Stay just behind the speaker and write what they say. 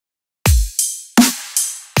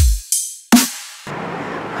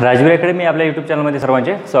Rajveer academy आपल्या YouTube चॅनलमध्ये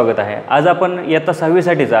सर्वांचे स्वागत आहे। आज आपण इयत्ता 6वी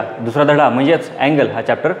साठीचा दुसरा धडा म्हणजेच अँगल हा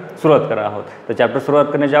चॅप्टर सुरुवात करणार आहोत। तर चॅप्टर सुरुवात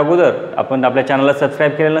करण्याच्या अगोदर आपण आपल्या चॅनलला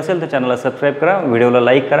सबस्क्राइब केलेलं नसेल तर चॅनलला सबस्क्राइब करा, व्हिडिओला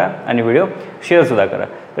लाईक करा आणि व्हिडिओ शेअर सुद्धा करा।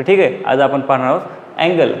 तर ठीक आहे, आज आपण पाहणार आहोत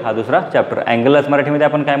अँगल हा दुसरा चॅप्टर। अँगललाच मराठीमध्ये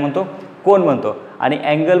आपण काय म्हणतो, कोन म्हणतो। आणि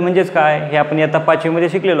अँगल म्हणजेच काय हे आपण इयत्ता 5वी मध्ये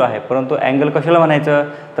शिकलेलो आहे, परंतु अँगल कशाला म्हणायचं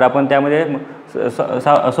तर आपण त्यामध्ये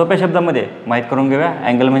सोप्या शब्दामध्ये माहित करून घेऊया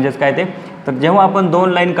अँगल म्हणजेच काय ते। तर जेव्हा आपण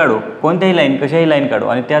दोन लाईन काढू, कोणत्याही लाईन कशाही लाईन काढू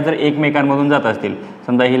आणि त्या जर एकमेकांमधून जात असतील,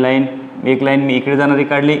 समजा ही लाईन एक लाईन मी इकडे जाणारी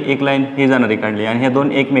काढली, एक लाईन ही जाणारी काढली आणि ह्या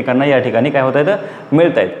दोन एकमेकांना या ठिकाणी काय होत आहेत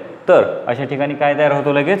मिळत आहेत, तर अशा ठिकाणी काय तयार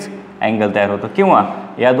होतो, लगेच अँगल तयार होतो। किंवा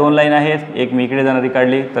या दोन लाईन आहेत, एक मी इकडे जाणारी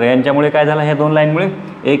काढली, तर यांच्यामुळे काय झालं, ह्या दोन लाईनमुळे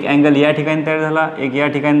एक अँगल या ठिकाणी तयार झाला, एक या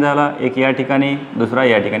ठिकाणी झाला, एक या ठिकाणी, दुसरा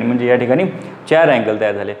या ठिकाणी, म्हणजे या ठिकाणी 4 अँगल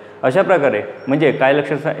तयार झाले। अशा प्रकारे म्हणजे काय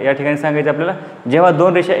लक्षात या ठिकाणी सांगायचं आपल्याला, जेव्हा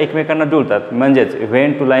दोन रेषा एकमेकांना जुळतात म्हणजेच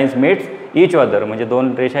when two lines meats each other, म्हणजे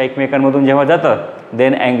दोन रेषा एकमेकांमधून जेव्हा जातात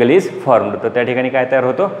देन अँगल इज फॉर्म्ड, तर त्या ठिकाणी काय तयार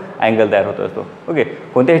होतो, अँगल तयार होत असतो। ओके,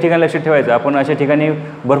 कोणत्याही ठिकाणी लक्षात ठेवायचं। आपण अशा ठिकाणी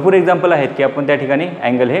भरपूर एक्झाम्पल आहेत की आपण त्या ठिकाणी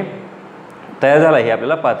अँगल हे तयार झाला हे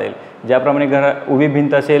आपल्याला पाहता येईल। ज्याप्रमाणे उभी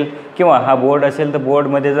भिंत असेल किंवा हा बोर्ड असेल तर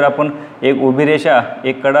बोर्डमध्ये जर आपण एक उभी रेषा,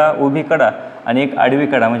 एक कडा, उभी कडा आणि एक आडवी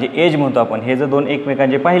कडा म्हणजे एज म्हणतो आपण, हे जर दोन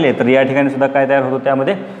एकमेकांचे पाहिले तर या ठिकाणी सुद्धा काय तयार होतो,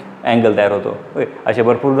 त्यामध्ये अँगल तयार होतो। ओके, असे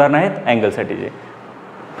भरपूर उदाहरणं आहेत अँगलसाठीचे।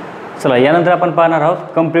 चला, यानंतर आपण पाहणार आहोत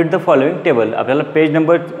कंप्लीट द फॉलोइंग टेबल। आपल्याला पेज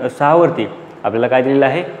नंबर 6 वरती आपल्याला काय दिलेलं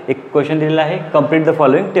आहे, एक क्वेश्चन दिलेला आहे कंप्लीट द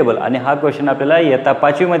फॉलोइंग टेबल। आणि हा क्वेश्चन आपल्याला इयत्ता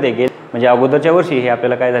 5वी मध्ये म्हणजे अगोदरच्या वर्षी हे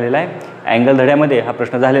आपल्याला काय झालेलं आहे, अँगल धड्यामध्ये हा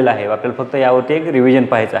प्रश्न झालेला आहे। आपल्याला फक्त यावरती एक रिव्हिजन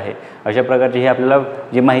पाहायचं आहे। अशा प्रकारची ही आपल्याला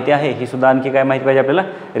जी माहिती आहे ही सुद्धा आणखी काय माहिती पाहिजे, आपल्याला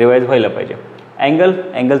रिवाइज व्हायला पाहिजे।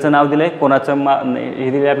 अँगलचं नाव दिलं आहे, कोणाचं हे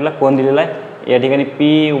दिलं आहे आपल्याला, कोन दिलेला आहे। या ठिकाणी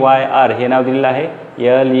PYR हे नाव दिलेलं आहे,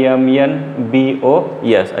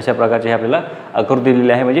 LMNBOS अशा प्रकारचे हे आपल्याला आकृती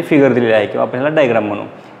दिलेली आहे, म्हणजे फिगर दिलेली आहे किंवा आपल्याला डायग्राम म्हणू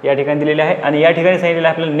या ठिकाणी दिलेले आहे। आणि या ठिकाणी सांगितलेलं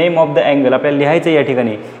आहे आपल्याला नेम ऑफ द अँगल, आपल्याला लिहायचं या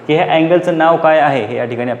ठिकाणी की ह्या अँगलचं नाव काय आहे हे या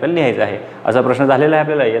ठिकाणी आपल्याला लिहायचं आहे। असा प्रश्न झालेला आहे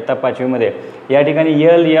आपल्याला इयत्ता 5वी मध्ये। या ठिकाणी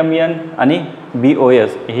LMN आणि BOS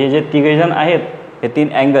हे जे तिघेजण आहेत, हे 3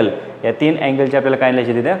 अँगल, या 3 अँगलचे आपल्याला काय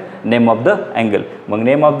लिहायचे तिथे, नेम ऑफ द अँगल। मग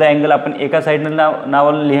नेम ऑफ द अँगल आपण एका साईडनं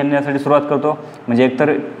नावाला लिहिण्यासाठी सुरुवात करतो, म्हणजे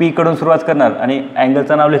एकतर P कडून सुरुवात करणार आणि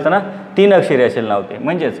अँगलचं नाव लिहिताना 3 अक्षरी असेल नाव ते,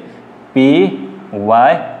 म्हणजेच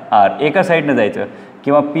PYR एका साईडनं जायचं,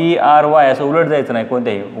 किंवा PRY असं उलट जायचं नाही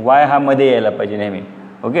कोणत्याही, Y हा मध्ये यायला पाहिजे नेहमी।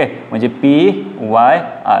 ओके, म्हणजे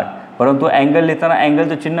PYR। परंतु अँगल लिहिताना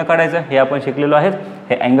अँगलचं चिन्ह काढायचं हे आपण शिकलेलो आहेत।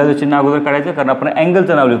 हे अँगलचं चिन्ह अगोदर काढायचं कारण आपण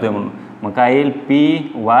अँगलचं नाव लिहितोय म्हणून। मग काय येईल,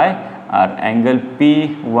 PYR, अँगल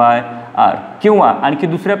PYR। किंवा आणखी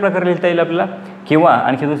दुसऱ्या प्रकारे लिहिता येईल आपल्याला, किंवा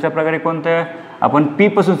आणखी दुसऱ्या प्रकारे कोणतं, आपण P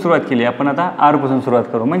पासून सुरुवात केली, आपण आता R पासून सुरुवात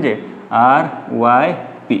करू, म्हणजे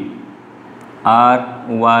RYP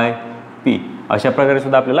अशा प्रकारे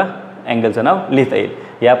सुद्धा आपल्याला अँगलचं नाव लिहिता येईल।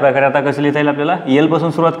 या प्रकारे आता कसं लिहिता येईल आपल्याला, L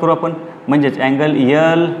पासून सुरुवात करू आपण, म्हणजेच अँगल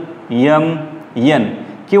LMN,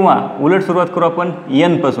 किंवा उलट सुरुवात करू आपण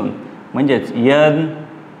N पासून, म्हणजेच NML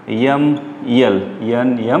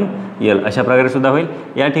अशा प्रकारे सुद्धा होईल।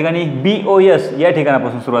 या ठिकाणी BOS या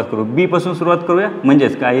ठिकाणापासून सुरुवात करू, B पासून सुरुवात करूया,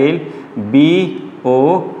 म्हणजेच काय येईल,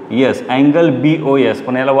 BOS, अँगल BOS।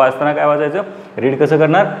 पण याला वाचताना काय वाचायचं, रीड कसं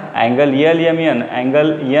करणार, angle LMN,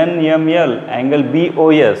 angle NML, angle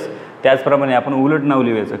BOS। त्याचप्रमाणे आपण उलट नाव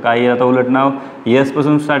लिहायचं, काय येईल आता उलट नाव, S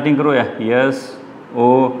पासून स्टार्टिंग करूया,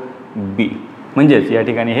 SOB, म्हणजेच या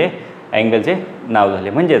ठिकाणी हे अँगलचे नाव झाले।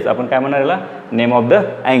 म्हणजेच आपण काय म्हणणार याला, नेम ऑफ द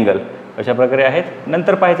अँगल। अशा प्रकारे आहेत।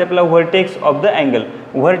 नंतर पाहायचं आपल्याला vertex of the angle.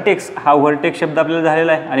 Vertex हा व्हर्टेक्स शब्द आपल्याला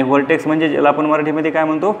झालेला आहे, आणि व्हर्टेक्स म्हणजे ज्याला आपण मराठीमध्ये काय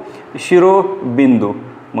म्हणतो, शिरोबिंदू।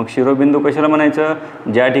 मग शिरोबिंदू कशाला म्हणायचं,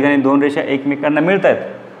 ज्या ठिकाणी दोन रेषा एकमेकांना मिळत आहेत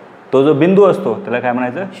तो जो बिंदू असतो त्याला काय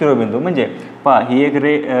म्हणायचं, शिरोबिंदू। म्हणजे पहा, ही एक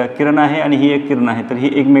किरण आहे आणि ही एक किरण आहे, तर ही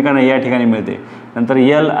एकमेकांना या ठिकाणी मिळते। नंतर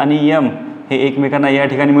L आणि M हे एकमेकांना या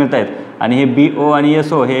ठिकाणी मिळत आहेत, आणि हे BO आणि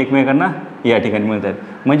SO हे एकमेकांना या ठिकाणी मिळत आहेत।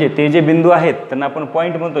 म्हणजे ते जे बिंदू आहेत त्यांना आपण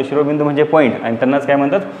पॉईंट म्हणतो, शिरोबिंदू म्हणजे पॉईंट, आणि त्यांनाच काय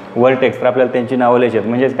म्हणतात, व्हर्टेक्स। तर आपल्याला त्यांची नावं लिहायची आहेत,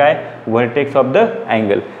 म्हणजेच काय, व्हर्टेक्स ऑफ द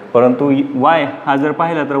अँगल। परंतु Y हा जर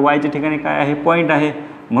पाहिला तर Yच्या ठिकाणी काय आहे, पॉईंट आहे,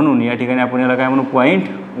 म्हणून या ठिकाणी आपण याला काय म्हणू, पॉईंट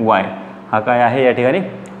Y हा काय आहे, या ठिकाणी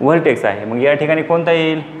व्हर्टेक्स आहे। मग या ठिकाणी कोणता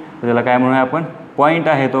येईल, त्याला काय म्हणूया आपण, पॉईंट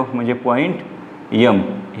आहे तो, म्हणजे पॉईंट M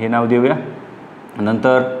हे नाव देऊया।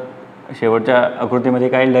 नंतर शेवटच्या आकृतीमध्ये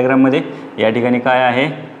काय, डायग्राममध्ये या ठिकाणी काय आहे,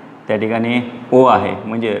 त्या ठिकाणी O आहे,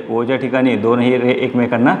 म्हणजे ओच्या ठिकाणी दोनही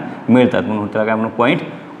एकमेकांना मिळतात म्हणून त्याला काय म्हणू, पॉईंट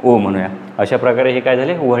O म्हणूया। अशा प्रकारे हे काय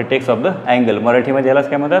झाले, व्हर्टेक्स ऑफ द अँगल। मराठीमध्ये यालाच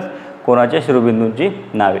काय म्हणतात, कोणाच्या शिरोबिंदूंची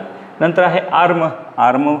नावे। नंतर आहे आर्म.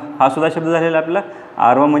 आर्म हा सुद्धा शब्द झालेला आपल्याला.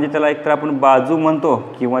 आर्म म्हणजे त्याला एकतर आपण बाजू म्हणतो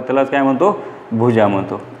किंवा त्यालाच काय म्हणतो, भुजा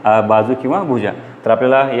म्हणतो. बाजू किंवा भुजा. तर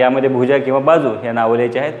आपल्याला यामध्ये भुजा किंवा बाजू ह्या नावं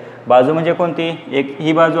लिहायची आहेत. बाजू म्हणजे कोणती, एक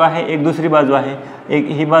ही बाजू आहे, एक दुसरी बाजू आहे, एक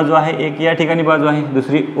ही बाजू आहे, एक या ठिकाणी बाजू आहे,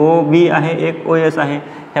 दुसरी OB आहे, एक OS आहे.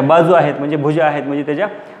 ह्या बाजू आहेत म्हणजे भुजा आहेत म्हणजे त्याच्या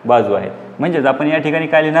बाजू आहेत. म्हणजेच आपण या ठिकाणी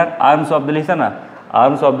काय लिहिणार, आर्म्स ऑफ द लिहिताना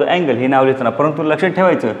आर्म्स ऑफ द अँगल हे नाव लिहिताना, परंतु लक्षात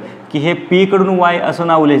ठेवायचं की हे P कडून Y असं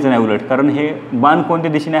नाव लिहायचं नाही उलट, कारण हे बाण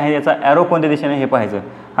कोणत्या दिशेने आहे, याचा ॲरो कोणत्या दिशेने हे पाहायचं.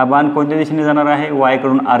 हा बाण कोणत्या दिशेने जाणार आहे, Y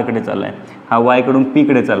कडून R कडे चालला आहे, हा Y कडून P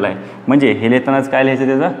कडे चालला आहे. म्हणजे हे लिहितानाच काय लिहायचं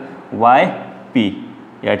त्याचं YP,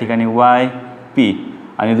 या ठिकाणी YP,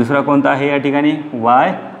 आणि दुसरा कोणता आहे या ठिकाणी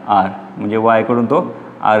YR, म्हणजे Y कडून तो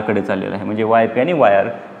R कडे चाललेला आहे, म्हणजे YP आणि YR.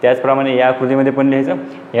 त्याचप्रमाणे या आकृतीमध्ये पण लिहायचं.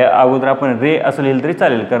 या अगोदर आपण रे असं लिहिलं तरी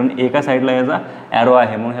चालेल, कारण एका साईडला याचा ॲरो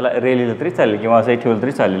आहे म्हणून ह्याला रे लिहिलं तरी चालेल किंवा असंही ठेवलं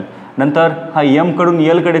तरी चालेल. नंतर हा M कडून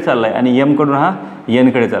L कडे चालला आहे आणि M कडून हा N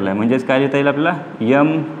कडे चालला आहे. म्हणजेच काय लिहिता येईल आपल्याला,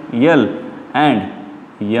 ML अँड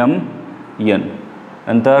MN.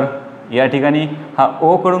 नंतर या ठिकाणी हा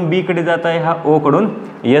O कडून B कडे जात आहे, हा O कडून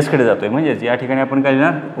S कडे जातो आहे. म्हणजेच या ठिकाणी आपण काय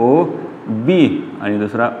लिहिणार, OB आणि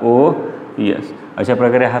दुसरा OS. अशा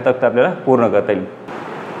प्रकारे हा तक्ता आपल्याला पूर्ण करता येईल.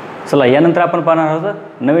 चला, यानंतर आपण पाहणार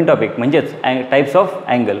आहोत नवीन टॉपिक म्हणजेच टाईप्स ऑफ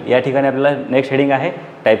अँगल. या ठिकाणी आपल्याला नेक्स्ट हेडिंग आहे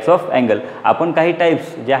टाईप्स ऑफ अँगल. आपण काही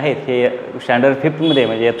टाईप्स जे आहेत हे स्टँडर्ड 5मध्ये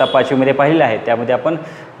म्हणजे इयत्ता 5वीमध्ये पाहिलेले आहेत. त्यामध्ये आपण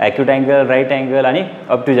ॲक्यूट अँगल, राईट अँगल आणि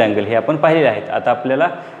ऑब्ट्यूज अँगल हे आपण पाहिलेले आहेत. आता आपल्याला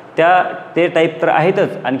ते टाईप तर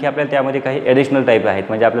आहेतच, आणखी आपल्याला त्यामध्ये काही ॲडिशनल टाईप आहेत.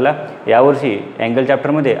 म्हणजे आपल्याला यावर्षी अँगल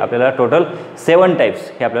चॅप्टरमध्ये आपल्याला टोटल 7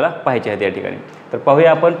 टाईप्स हे आपल्याला पाहायचे आहेत या ठिकाणी. तर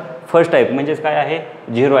पाहूया आपण फर्स्ट टाईप म्हणजेच काय आहे,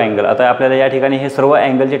 झिरो अँगल. आता आपल्याला या ठिकाणी हे सर्व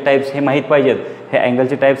अँगलचे टाईप्स हे माहीत पाहिजेत. हे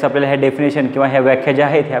अँगलचे टाईप्स आपल्याला ह्या डेफिनेशन किंवा ह्या व्याख्या ज्या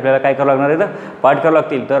आहेत हे आपल्याला काय करावं लागणार आहे, तर पाठ करावं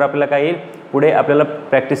लागतील. तर आपल्याला काय येईल, पुढे आपल्याला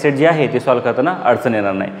प्रॅक्टिस सेट जी आहे ते सॉल्व करताना अडचण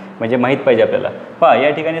येणार नाही. म्हणजे माहीत पाहिजे आपल्याला. पहा, या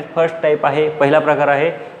ठिकाणी फर्स्ट टाईप आहे, पहिला प्रकार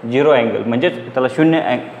आहे झिरो अँगल, म्हणजेच त्याला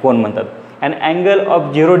शून्य कोन म्हणतात. And angle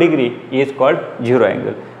of 0 degree is called zero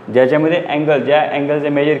angle. ज्याच्यामध्ये अँगल, ज्या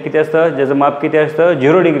अँगलचं मेजर किती असतं, ज्याचं माप किती असतं,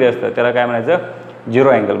 0 डिग्री असतं, त्याला काय म्हणायचं, झिरो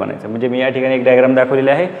अँगल म्हणायचं. म्हणजे मी या ठिकाणी एक डायग्राम दाखवलेली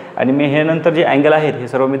आहे आणि मी हे नंतर जे अँगल आहेत हे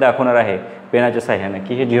सर्व मी दाखवणार आहे पेनाच्या सहाय्याने,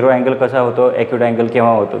 की हे झिरो अँगल कसा होतो, ॲक्यूट अँगल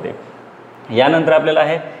केव्हा होतो ते. यानंतर आपल्याला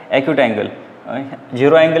आहे ॲक्यूट अँगल.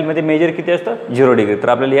 झिरो अँगलमध्ये मेजर किती असतं, 0 डिग्री. तर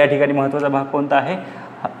आपल्याला या ठिकाणी महत्त्वाचा भाग कोणता आहे,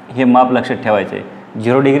 हे माप लक्षात ठेवायचं आहे.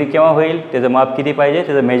 0 डिग्री केव्हा होईल, त्याचं माप किती पाहिजे,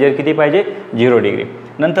 त्याचं मेजर किती पाहिजे, 0 डिग्री.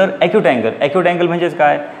 नंतर ॲक्यूट अँगल. ॲक्यूट अँगल म्हणजेच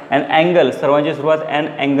काय, अँड अँगल, सर्वांची सुरुवात अँड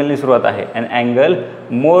अँगलनी सुरुवात आहे. And angle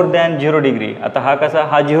more than 0 degree. आता हा कसा,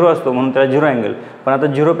 हा 0 असतो म्हणून त्याला झिरो अँगल. पण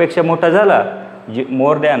आता 0पेक्षा मोठा झाला,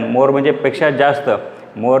 मोर दॅन, मोर म्हणजे पेक्षा जास्त,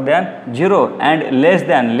 more than 0 and less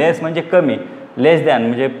than, लेस म्हणजे कमी, लेस दॅन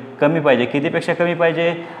म्हणजे कमी पाहिजे. कितीपेक्षा कमी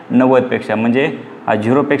पाहिजे, 90पेक्षा. म्हणजे हा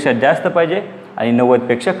 0पेक्षा जास्त पाहिजे आणि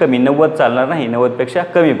 90पेक्षा कमी. 90 चालणार नाही, 90पेक्षा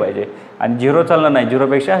कमी पाहिजे. आणि 0 चालणार नाही,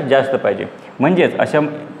 0पेक्षा जास्त पाहिजे. म्हणजेच अशा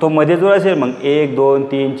तो मध्ये जो असेल मग 1, 2,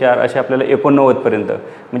 3, 4 असे आपल्याला 89पर्यंत.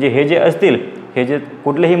 म्हणजे हे जे असतील, हे जे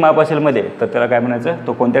कुठलेही माप असेल मध्ये, तर त्याला काय म्हणायचं,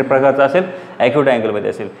 तो कोणत्याही प्रकारचा असेल, ॲक्यूट अँगलमध्ये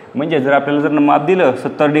असेल. म्हणजे जर आपल्याला जर माप दिलं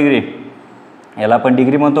 70 डिग्री, याला आपण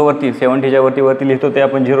डिग्री म्हणतो वरती, 70च्या वरती लिहितो ते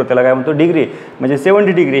आपण 0, त्याला काय म्हणतो डिग्री. म्हणजे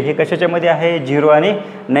 70 डिग्री हे कशाच्या मध्ये आहे, 0 आणि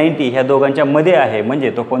 90 ह्या दोघांच्या मध्ये आहे.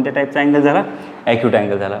 म्हणजे तो कोणत्या टाईपचा अँगल झाला, ॲक्यूट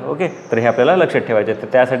अँगल झाला. ओके, तर हे आपल्याला लक्षात ठेवायचं. तर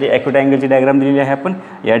त्यासाठी ॲक्यूट अँगलची डायग्राम दिलेली आहे आपण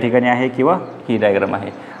या ठिकाणी आहे किंवा ही डायग्राम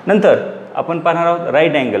आहे. नंतर आपण पाहणार आहोत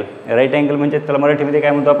राईट अँगल. राईट अँगल म्हणजे त्याला मराठीमध्ये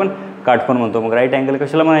काय म्हणतो आपण, काटकोन म्हणतो. मग राईट अँगल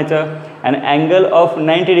कशाला म्हणायचं, अँड अँगल ऑफ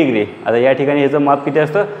 90 डिग्री. आता या ठिकाणी ह्याचं माप किती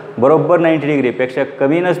असतं, बरोबर 90 डिग्रीपेक्षा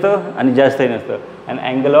कमी नसतं आणि जास्तही नसतं. And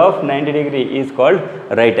angle of 90 degree is called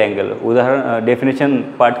right angle. उदाहरण डेफिनेशन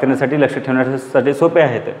पाठ करण्यासाठी, लक्षात ठेवण्यासाठी सोपे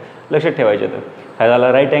आहेत, लक्षात ठेवायचे. तर हा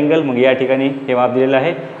झाला राईट अँगल. मग या ठिकाणी हे माप दिलेलं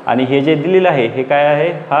आहे आणि हे जे दिलेलं आहे हे काय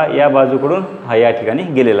आहे, हा या बाजूकडून हा या ठिकाणी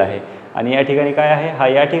गेलेला आहे आणि या ठिकाणी काय आहे, हा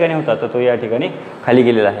या ठिकाणी होता तर तो या ठिकाणी खाली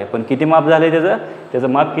गेलेला आहे. पण किती माप झालं आहे त्याचं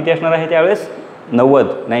माप किती असणार आहे त्यावेळेस,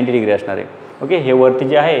 90 डिग्री असणार आहे. ओके, हे वरती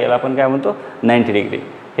जे आहे याला आपण काय म्हणतो, 90 डिग्री.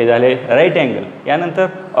 हे झाले राईट अँगल. यानंतर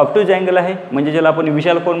ऑब्ट्यूज अँगल आहे, म्हणजे ज्याला आपण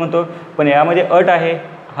विशाल कोन म्हणतो. पण यामध्ये अट आहे,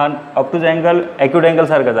 हा ऑब्ट्यूज अँगल ॲक्यूट अँगल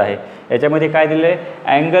सारखाच आहे. याच्यामध्ये काय दिलं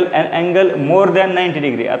आहे, अँगल मोर दॅन 90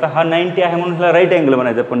 डिग्री. आता हा 90 आहे म्हणून ह्याला राईट अँगल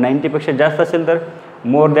म्हणायचं. पण 90पेक्षा जास्त असेल तर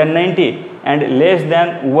more than 90 and less than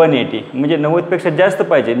 180. म्हणजे 90पेक्षा जास्त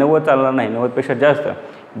पाहिजे, 90 चालणार नाही, 90पेक्षा जास्त,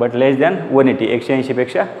 बट लेस दॅन 180,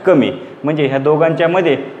 180पेक्षा कमी. म्हणजे ह्या दोघांच्या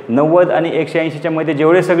मध्ये 90 आणि 180च्या मध्ये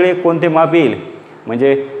जेवढे सगळे कोणते माप येईल,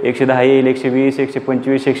 म्हणजे 110 येईल, 120,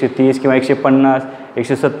 125, 130 किंवा 150,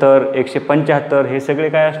 170, 175, हे सगळे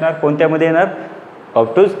काय असणार, कोणत्यामध्ये येणार,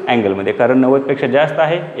 ऑब्ट्यूज अँगलमध्ये, कारण 90पेक्षा जास्त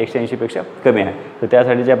आहे, 180पेक्षा कमी आहे. तर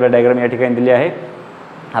त्यासाठीची आपल्याला डायग्राम या ठिकाणी दिली आहे.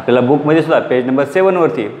 आपल्याला बुकमध्ये सुद्धा पेज नंबर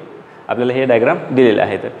 7वरती आपल्याला हे डायग्राम दिलेले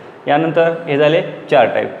आहेत. यानंतर हे झाले 4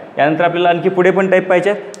 टाईप. यानंतर आपल्याला आणखी पुढे पण टाईप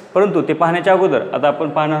पाहिजे, परंतु ते पाहण्याच्या अगोदर आता आपण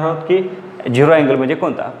पाहणार आहोत की झिरो अँगल म्हणजे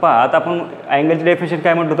कोणता. पहा, आता आपण अँगलची डेफिनेशन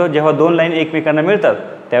काय म्हणतो होतो, जेव्हा 2 लाईन एकमेकांना मिळतात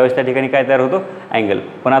त्यावेळेस त्या ठिकाणी काय तयार होतो, अँगल.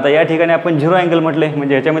 पण आता या ठिकाणी आपण झिरो अँगल म्हटले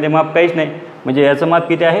म्हणजे ह्याच्यामध्ये माप काहीच नाही, म्हणजे याचं माप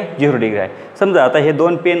किती आहे, 0 डिग्री आहे. समजा आता हे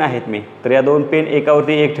 2 पेन आहेत मी, तर या 2 पेन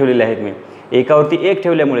एकावरती एक ठेवलेले आहेत मी. एकावरती एक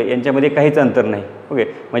ठेवल्यामुळे यांच्यामध्ये काहीच अंतर नाही. ओके,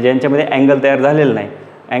 म्हणजे यांच्यामध्ये अँगल तयार झालेलं नाही.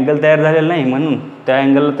 अँगल तयार झालेलं नाही म्हणून त्या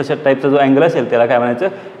अँगलला तशा टाईपचा जो अँगल असेल त्याला काय म्हणायचं,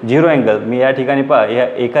 झिरो अँगल. मी या ठिकाणी पहा, या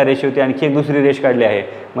एका रेषेवरती आणखी एक दुसरी रेष काढली आहे,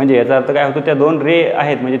 म्हणजे याचा अर्थ काय होतो, त्या 2 रे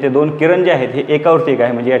आहेत म्हणजे ते 2 किरण जे आहेत हे एकावरती एक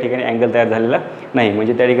आहे, म्हणजे या ठिकाणी अँगल तयार झालेला नाही,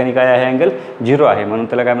 म्हणजे त्या ठिकाणी काय आहे, अँगल 0 आहे, म्हणून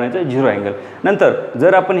त्याला काय म्हणायचं, झिरो अँगल. नंतर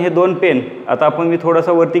जर आपण हे 2 पेन, आता आपण मी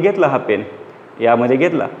थोडासा वरती घेतला, हा पेन यामध्ये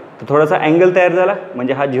घेतला तर थोडासा अँगल तयार झाला,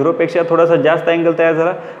 म्हणजे हा 0पेक्षा थोडासा जास्त अँगल तयार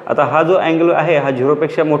झाला. आता हा जो अँगल आहे हा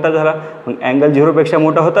 0पेक्षा मोठा झाला, मग अँगल 0पेक्षा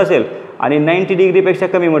मोठा होत असेल आणि 90 डिग्रीपेक्षा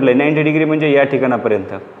कमी म्हटलं, 90 डिग्री म्हणजे या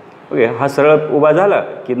ठिकाणापर्यंत. ओके, हा सरळ उभा झाला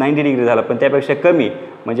की 90 डिग्री झाला, पण त्यापेक्षा कमी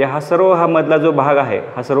म्हणजे हा सर्व हा मधला जो भाग आहे,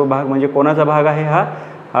 हा सर्व भाग म्हणजे कोणाचा भाग आहे,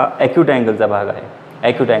 हा ॲक्यूट अँगलचा भाग आहे.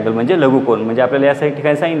 ॲक्यूट अँगल म्हणजे लघुकोन. म्हणजे आपल्याला या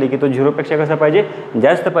ठिकाणी सांगितले की तो 0पेक्षा कसा पाहिजे,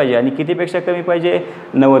 जास्त पाहिजे, आणि कितीपेक्षा कमी पाहिजे,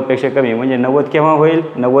 90पेक्षा कमी. म्हणजे 90 केव्हा होईल,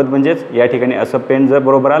 90 म्हणजेच या ठिकाणी असं पेन जर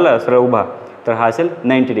बरोबर आलं सरळ उभा तर हा असेल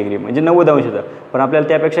 90 डिग्री म्हणजे 90 अंशाचा. पण आपल्याला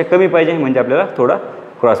त्यापेक्षा कमी पाहिजे म्हणजे आपल्याला थोडा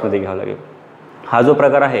क्रॉसमध्ये घ्यावा लागेल. हा जो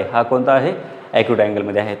प्रकार आहे हा कोणता आहे, ॲक्यूट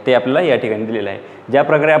अँगलमध्ये आहे, ते आपल्याला या ठिकाणी दिलेलं आहे. ज्या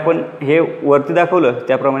प्रकारे आपण हे वरती दाखवलं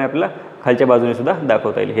त्याप्रमाणे आपल्याला खालच्या बाजूने सुद्धा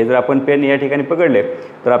दाखवता येईल. हे जर आपण पेन या ठिकाणी पकडले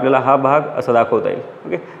तर आपल्याला हा भाग असा दाखवता येईल.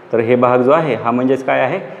 ओके, तर हे भाग जो आहे हा म्हणजेच काय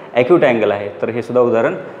आहे, ॲक्यूट अँगल आहे. तर हे सुद्धा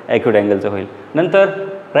उदाहरण ॲक्यूट अँगलचं होईल. नंतर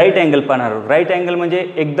राईट अँगल पाहणार आहोत. राईट अँगल म्हणजे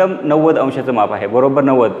एकदम 90 अंशाचं माप आहे, बरोबर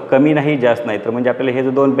 90, कमी नाही जास्त नाही. तर म्हणजे आपल्याला हे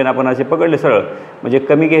जो 2 पेन आपण असे पकडले सरळ, म्हणजे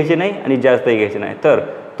कमी घ्यायचे नाही आणि जास्तही घ्यायचे नाही, तर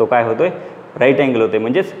तो काय होतोय, राईट अँगल होते,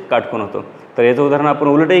 म्हणजेच काटकोन होतो. तर याचं उदाहरण आपण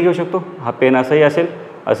उलटही घेऊ शकतो. हा पेन असंही असेल,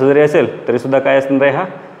 असं जरी असेल तरीसुद्धा काय असणार आहे, हा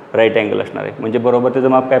राईट अँगल असणार आहे, म्हणजे बरोबर त्याचं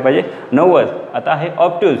माप काय पाहिजे, 90. आता आहे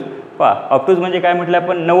ऑब्ट्यूज. पहा, ऑब्ट्यूज म्हणजे काय म्हटलं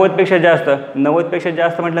आपण, 90पेक्षा जास्त. 90पेक्षा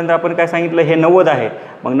जास्त म्हटल्यानंतर आपण काय सांगितलं, हे 90 आहे,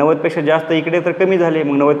 मग 90पेक्षा जास्त इकडे तर कमी झाले,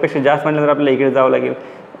 मग 90पेक्षा जास्त म्हटल्यानंतर आपल्याला इकडे जावं लागेल.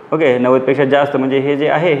 ओके, 90पेक्षा जास्त म्हणजे हे जे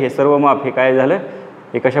आहे हे सर्व माप हे काय झालं,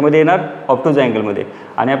 हे कशामध्ये येणार, ऑब्ट्यूज अँगलमध्ये.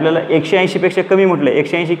 आणि आपल्याला 180पेक्षा कमी म्हटलं,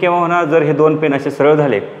 180 केव्हा होणार, जर हे 2 पेन असे सरळ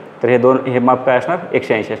झाले तर हे माप काय असणार,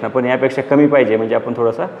 180 असणार. पण यापेक्षा कमी पाहिजे म्हणजे आपण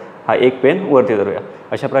थोडासा हा एक पेन वरती धरूया.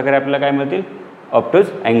 अशा प्रकारे आपल्याला काय मिळतील, ऑब्ट्यूज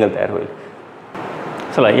अँगल तयार होईल.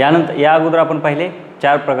 चला, यानंतर या अगोदर आपण पाहिले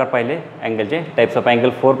 4 प्रकार पाहिले अँगलचे, टाईप्स ऑफ अँगल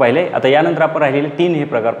 4 पाहिले. आता यानंतर आपण राहिलेले 3 हे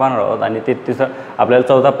प्रकार पाहणार आहोत, आणि ते तिसरा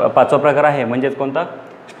आपल्याला 5वा प्रकार आहे, म्हणजेच कोणता,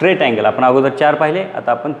 स्ट्रेट अँगल. आपण अगोदर 4 पाहिले,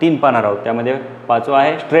 आता आपण 3 पाहणार आहोत. त्यामध्ये 5वा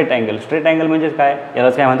आहे स्ट्रेट अँगल. स्ट्रेट अँगल म्हणजे काय,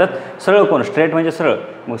 यालाच काय म्हणतात, सरळ कोन. स्ट्रेट म्हणजे सरळ,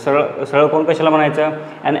 मग सरळ कोन कशाला म्हणायचं,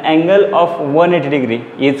 and angle of 180 degree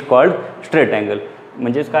is called straight angle.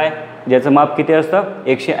 म्हणजेच काय, ज्याचं माप किती असतं,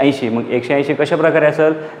 180. मग 180 कशा प्रकारे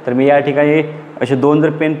असेल, तर मी या ठिकाणी असे 2 जर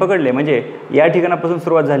पेन पकडले, म्हणजे या ठिकाणापासून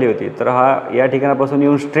सुरुवात झाली होती, तर हा या ठिकाणापासून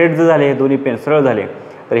येऊन स्ट्रेट जर झाले, हे दोन्ही पेन सरळ झाले,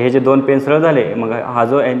 तर हे जे 2 पेन सरळ झाले, मग हा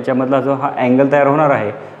जो यांच्यामधला जो हा अँगल तयार होणार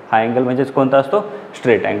आहे, हा अँगल म्हणजेच कोणता असतो,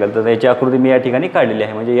 स्ट्रेट अँगल. तर याची आकृती मी या ठिकाणी काढलेली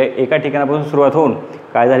आहे. म्हणजे या एका ठिकाणापासून सुरुवात होऊन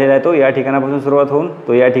काय झालेला आहे, तो या ठिकाणापासून सुरुवात होऊन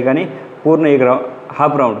तो या ठिकाणी पूर्ण एक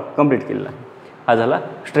हाफ राऊंड कंप्लीट केलेला. हा झाला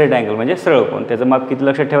स्ट्रेट अँगल म्हणजे सरळ कोन. त्याचं माप किती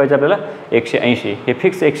लक्षात ठेवायचं आपल्याला, 180. हे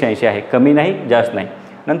फिक्स 180 आहे, कमी नाही जास्त नाही.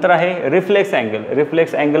 नंतर आहे रिफ्लेक्स अँगल.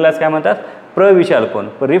 रिफ्लेक्स अँगललाच काय म्हणतात, प्रविशाल कोन.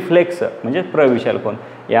 रिफ्लेक्स म्हणजे प्रविशाल कोन.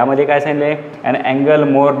 यामध्ये काय सांगितलं आहे, ॲन अँगल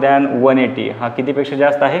मोर दॅन 180. हा कितीपेक्षा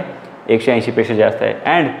जास्त आहे, 180पेक्षा जास्त आहे.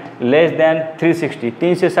 And less than 360.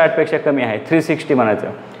 360पेक्षा कमी आहे, 360 म्हणायचं.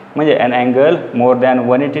 म्हणजे and angle more than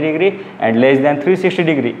 180 degree and less than 360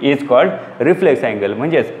 degree is called reflex angle.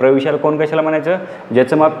 म्हणजेच प्रविशाल कोन कशाला म्हणायचं,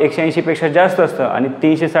 ज्याचं माप 180पेक्षा जास्त असतं आणि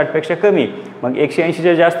 360पेक्षा कमी. मग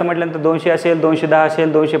 180च्या जास्त म्हटल्यानंतर 200 असेल, 210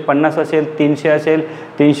 असेल, 250 असेल, 300 असेल,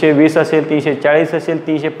 320 असेल, 340 असेल,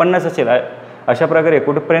 350 असेल. अशा प्रकारे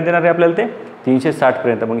कुठंपर्यंत येणार आहे आपल्याला, ते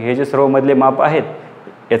 360पर्यंत. मग हे जे सर्व मधले माप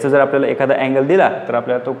आहेत याचा जर आपल्याला एखादा अँगल दिला तर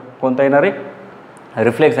आपल्याला तो कोणता येणार आहे,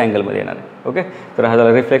 रिफ्लेक्स अँगलमध्ये येणार आहे. ओके, तर हा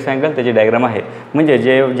झाला रिफ्लेक्स अँगल, त्याची डायग्राम आहे. म्हणजे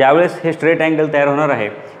ज्यावेळेस हे स्ट्रेट अँगल तयार होणार आहे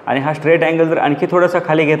आणि हा स्ट्रेट अँगल जर आणखी थोडासा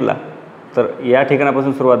खाली घेतला, तर या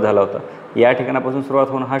ठिकाणापासून सुरुवात झाला होता, या ठिकाणापासून सुरुवात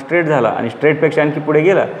होऊन हा स्ट्रेट झाला आणि स्ट्रेटपेक्षा आणखी पुढे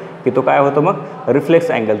गेला की तो काय होतो, मग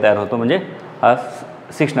रिफ्लेक्स अँगल तयार होतो. म्हणजे हा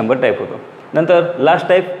 6 नंबर टाईप होतो. नंतर last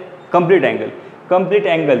type complete angle. Complete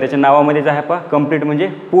angle त्याच्या नावामध्येच आहे, पहा, कम्प्लीट म्हणजे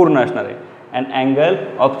पूर्ण असणार आहे. And angle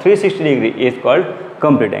of 360 degree is called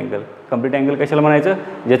complete angle. Complete angle कशाला म्हणायचं,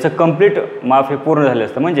 ज्याचं कम्प्लीट माप हे पूर्ण झालं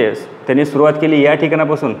असतं. म्हणजे त्यांनी सुरुवात केली या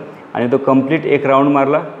ठिकाणापासून आणि तो कम्प्लीट एक राऊंड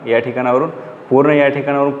मारला या ठिकाणावरून, पूर्ण या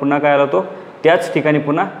ठिकाणावरून पुन्हा काय आला तो त्याच ठिकाणी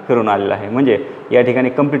पुन्हा फिरून आलेला आहे. म्हणजे या ठिकाणी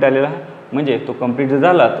कम्प्लीट आलेला आहे. म्हणजे तो कम्प्लीट जर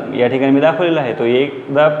झाला या ठिकाणी मी दाखवलेला आहे, तो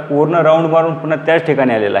एकदा पूर्ण राऊंड मारून पुन्हा त्याच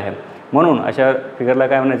ठिकाणी आलेला आहे. म्हणून अशा फिगरला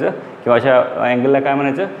काय म्हणायचं किंवा अशा अँगलला काय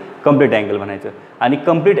म्हणायचं, कम्प्लीट अँगल म्हणायचं. आणि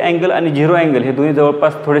कम्प्लीट अँगल आणि झिरो अँगल हे दोन्ही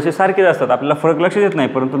जवळपास थोडेसे सारखेच असतात. आपल्याला फरक लक्षात येत नाही,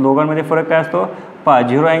 परंतु दोघांमध्ये फरक काय असतो पहा.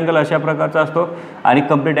 झिरो अँगल अशा प्रकारचा असतो आणि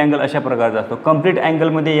कम्प्लीट अँगल अशा प्रकारचा असतो. कम्प्लीट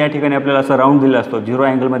अँगलमध्ये या ठिकाणी आपल्याला असा राऊंड दिला असतो, झिरो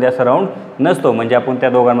अँगलमध्ये असा राऊंड नसतो. म्हणजे आपण त्या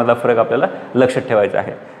दोघांमधला फरक आपल्याला लक्षात ठेवायचा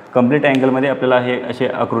आहे. कम्प्लीट अँगलमध्ये आपल्याला हे अशी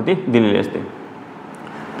आकृती दिलेली असते.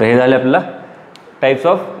 तर हे झाले आपल्याला टाईप्स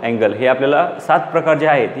ऑफ अँगल. हे आपल्याला 7 प्रकार जे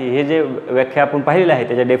आहेत, हे जे व्याख्या आपण पाहिलेले आहे,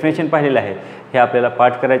 त्याच्या डेफिनेशन पाहिलेलं आहे, हे आपल्याला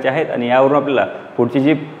पाठ करायचे आहेत. आणि यावरून आपल्याला पुढची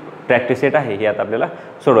जी प्रॅक्टिस सेट आहे ही आता आपल्याला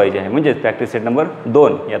सोडवायची आहे. म्हणजेच प्रॅक्टिस सेट नंबर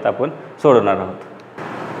 2 यात आपण सोडवणार आहोत.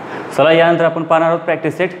 चला यानंतर आपण पाहणार आहोत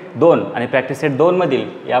प्रॅक्टिस सेट 2. आणि प्रॅक्टिस सेट 2 मधील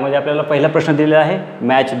यामध्ये आपल्याला पहिला प्रश्न दिलेला आहे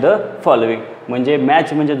मॅच द फॉलोइंग. म्हणजे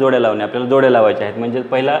मॅच म्हणजे जोड्या लावणे, आपल्याला जोड्या लावायच्या आहेत. म्हणजे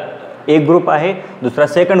पहिला एक ग्रुप आहे, दुसरा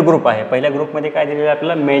सेकंड ग्रुप आहे. पहिल्या ग्रुपमध्ये काय दिलेलं आहे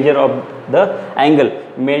आपल्याला, measure of the angle.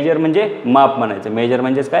 Major म्हणजे माप म्हणायचं, मेजर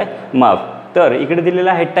म्हणजेच काय माप. तर इकडे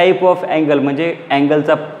दिलेला आहे टाईप ऑफ अँगल, म्हणजे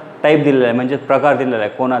अँगलचा टाईप दिलेला आहे, म्हणजे प्रकार दिलेला आहे.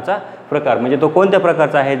 कोणाचा प्रकार म्हणजे तो कोणत्या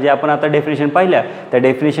प्रकारचा आहे, जे आपण आता डेफिनेशन पाहिल्या त्या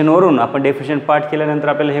डेफिनेशनवरून आपण डेफिनेशन पाठ केल्यानंतर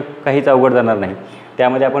आपल्याला हे काहीच अवघड जाणार नाही.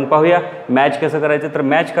 त्यामध्ये आपण पाहूया मॅच कसं करायचं. तर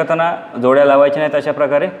मॅच करताना जोड्या लावायच्या नाहीत अशा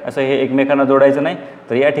प्रकारे, असं हे एकमेकांना जोडायचं नाही.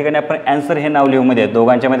 तर या ठिकाणी आपण ॲन्सर हे नाव लिहूमध्ये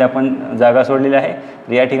दोघांच्यामध्ये आपण जागा सोडलेली आहे.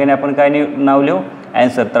 तर या ठिकाणी आपण काय नाव लिहू,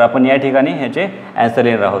 ॲन्सर. तर आपण या ठिकाणी ह्याचे ॲन्सर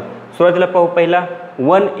लिहिणार आहोत. सुरुवातीला पाहू पहिला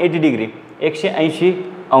 180 डिग्री 180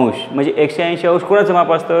 अंश. म्हणजे 180 अंश कोणाचं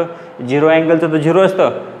माप असतं, झिरो अँगलचं तर झिरो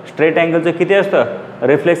असतं, स्ट्रेट अँगलचं किती असतं,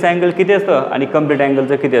 रिफ्लेक्स अँगल किती असतं आणि कम्प्लीट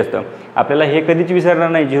अँगलचं किती असतं. आपल्याला हे कधीच विसरणार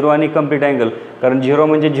नाही झिरो आणि कम्प्लीट अँगल, कारण झिरो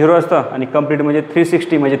म्हणजे झिरो असतं आणि कम्प्लीट म्हणजे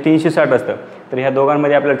 360 म्हणजे 360 असतं. तर ह्या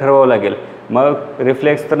दोघांमध्ये आपल्याला ठरवावं लागेल. मग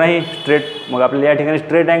रिफ्लेक्स तर नाही, स्ट्रेट. मग आपल्याला या ठिकाणी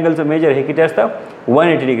स्ट्रेट अँगलचं मेजर हे किती असतं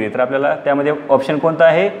 180 डिग्री. तर आपल्याला त्यामध्ये ऑप्शन कोणता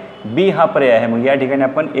आहे, बी हा पर्याय आहे. मग या ठिकाणी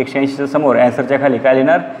आपण 180च्या समोर ॲन्सरच्या खाली काय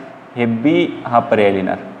लिहिणार, हे बी हा पर्याय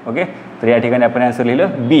लिहिणार. ओके. तर या ठिकाणी आपण ॲन्सर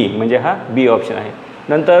लिहिलं बी, म्हणजे हा बी ऑप्शन आहे.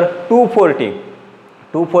 नंतर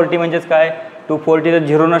 240 म्हणजेच काय, 240 तर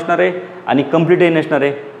झिरो नसणार आहे आणि कम्प्लीटही नसणार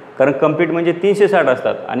आहे, कारण कम्प्लीट म्हणजे 360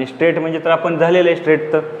 असतात आणि स्ट्रेट म्हणजे तर आपण झालेलं आहे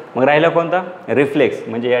स्ट्रेट. तर मग राहिला कोणता, रिफ्लेक्स.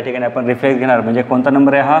 म्हणजे या ठिकाणी आपण रिफ्लेक्स घेणार, म्हणजे कोणता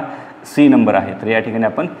नंबर आहे हा, सी नंबर आहे. तर या ठिकाणी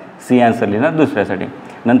आपण सी ॲन्सर लिहिणार दुसऱ्यासाठी.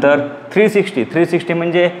 नंतर 360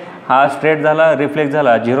 म्हणजे हा स्ट्रेट झाला, रिफ्लेक्स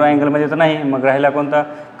झाला, झिरो अँगलमध्ये तर नाही. मग राहिला कोणता,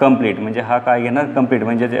 कम्प्लीट. म्हणजे हा काय घेणार, कम्प्लीट.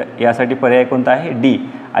 म्हणजे यासाठी पर्याय कोणता आहे, डी.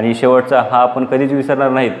 आणि शेवटचा हा आपण कधीच विसरणार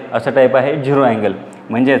नाहीत असा टाईप आहे झिरो अँगल.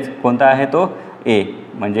 म्हणजेच कोणता आहे तो, ए.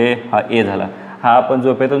 म्हणजे हा ए झाला. हा आपण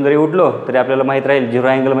झोपेतून जरी उठलो तरी आपल्याला माहीत राहील झिरो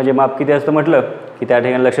अँगल म्हणजे माप किती असतं म्हटलं की त्या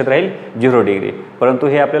ठिकाणी लक्षात राहील 0 डिग्री. परंतु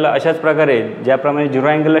हे आपल्याला अशाच प्रकारे ज्याप्रमाणे झिरो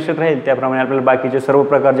अँगल लक्षात राहील त्याप्रमाणे आपल्याला बाकीचे सर्व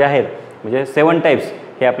प्रकार जे आहेत म्हणजे 7 टाईप्स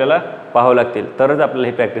हे आपल्याला पाहावं लागतील, तरच आपल्याला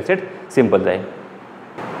हे प्रॅक्टिस सेट सिंपल जाईल.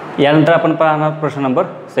 यानंतर आपण पाहणार प्रश्न नंबर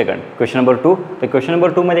 2, क्वेश्चन नंबर 2. तर क्वेश्चन नंबर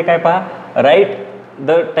 2 मध्ये काय पहा, write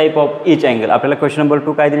the type of each angle. आपल्याला क्वेश्चन नंबर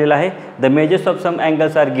 2 काय दिलेला आहे, the measures of some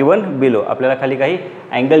angles R given below. आपल्याला खाली काही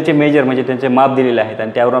अँगलचे मेजर म्हणजे त्यांचे माप दिलेले आहेत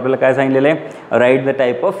आणि त्यावरून आपल्याला काय सांगितलेलं आहे, write the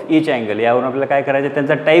type of each angle. यावरून आपल्याला काय करायचं आहे,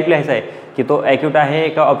 त्यांचा टाईप लिहायचा आहे की तो ॲक्यूट आहे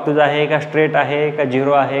का ऑब्ट्यूज आहे का स्ट्रेट आहे का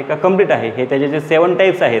झिरो आहे का कम्प्लीट आहे. हे त्याचे जे 7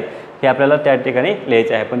 टाईप्स आहेत हे आपल्याला त्या ठिकाणी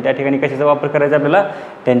लिहायचे आहे. पण त्या ठिकाणी कशाचा वापर करायचा आपल्याला,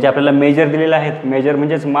 त्यांचे आपल्याला मेजर दिलेले आहेत. मेजर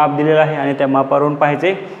म्हणजेच माप दिलेलं आहे आणि त्या मापावरून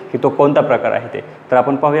पाहायचे की तो कोणता प्रकार आहे ते. तर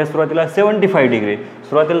आपण पाहूया सुरुवातीला 75 डिग्री.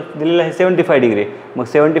 सुरुवातीला दिलेलं आहे 75 डिग्री. मग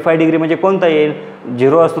 75 डिग्री म्हणजे कोणता येईल,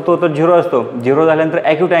 झिरो असतो तो तर झिरो असतो. झिरो झाल्यानंतर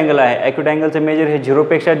ॲक्यूट अँगल आहे. ॲक्यूट अँगलचं मेजर हे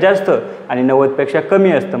 0पेक्षा जास्त आणि 90पेक्षा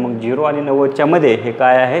कमी असतं. मग 0 आणि 90च्या मध्ये हे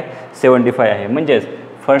काय आहे, 75 आहे. म्हणजेच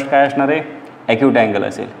फर्स्ट काय असणार आहे, ॲक्यूट अँगल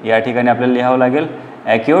असेल. या ठिकाणी आपल्याला लिहावं लागेल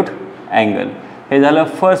ॲक्यूट अँगल. हे झालं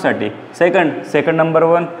फर्स्टसाठी. सेकंड नंबर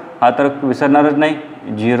 1 हा तर विसरणारच नाही,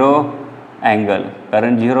 झिरो अँगल,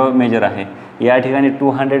 कारण झिरो मेजर आहे. या ठिकाणी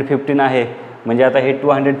 215 आहे. म्हणजे आता हे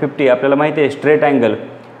 250 आपल्याला माहिती आहे स्ट्रेट अँगल.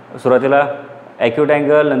 सुरुवातीला ॲक्यूट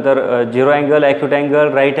अँगल, नंतर zero angle, acute angle,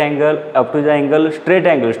 right angle, obtuse angle, straight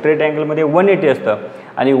angle. Straight अँगलमध्ये 180 असतं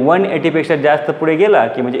आणि 180पेक्षा जास्त पुढे गेला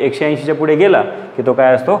की म्हणजे 180च्या पुढे गेला की तो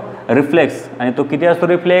काय असतो, रिफ्लेक्स. आणि तो किती असतो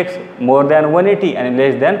रिफ्लेक्स, मोर दॅन 180 आणि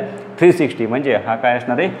लेस दॅन 360. म्हणजे हा काय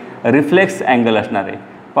असणार आहे, रिफ्लेक्स अँगल असणार आहे.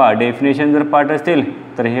 पहा डेफिनेशन जर पाठ असतील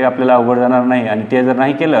तर हे आपल्याला अवघड जाणार नाही आणि ते जर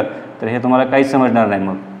नाही केलं तर हे तुम्हाला काहीच समजणार नाही.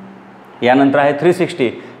 मग यानंतर आहे 360.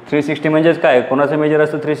 360 म्हणजेच काय, कोणाचं मेजर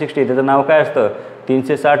असतं 360, त्याचं नाव काय असतं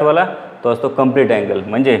 360 वाला, तो असतो कंप्लीट अँगल.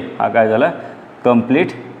 म्हणजे हा काय झाला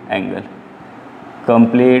कंप्लीट अँगल.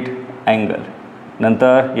 Complete angle.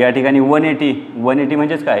 नंतर या ठिकाणी 180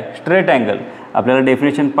 म्हणजेच काय स्ट्रेट अँगल. आपल्याला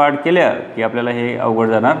डेफिनेशन पार्ट केल्या की आपल्याला हे अवघड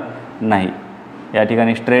जाणार नाही. या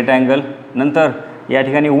ठिकाणी स्ट्रेट अँगल. नंतर या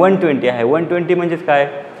ठिकाणी 120 आहे. 120 म्हणजेच काय,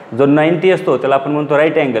 जो 90 असतो त्याला आपण म्हणतो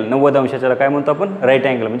राईट अँगल. 90 अंशाच्याला काय म्हणतो आपण राईट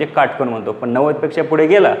अँगल म्हणजे काटकोन म्हणतो. पण 90पेक्षा पुढे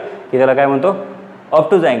गेला की त्याला काय म्हणतो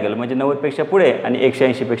ऑब्टूज अँगल. म्हणजे 90पेक्षा पुढे आणि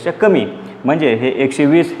 180पेक्षा कमी. म्हणजे हे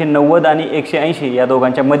 120 हे 90 आणि 180 या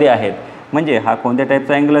दोघांच्या मध्ये आहेत. म्हणजे हा कोणत्या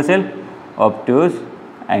टाईपचा अँगल असेल ऑब्ट्यूज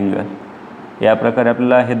अँगल. या प्रकारे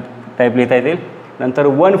आपल्याला हे टाईप लिहिता येतील. नंतर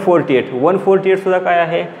 148 सुद्धा काय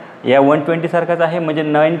आहे या 120 सारखाच आहे. म्हणजे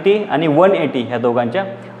 90 आणि 180 ह्या दोघांच्या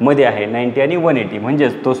मध्ये आहे. 90 आणि 180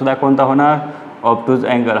 म्हणजेच तो सुद्धा कोणता होणार ऑब्ट्यूज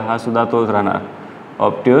अँगल. हा सुद्धा तोच राहणार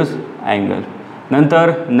ऑब्ट्यूज अँगल.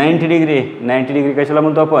 नंतर 90 डिग्री कशाला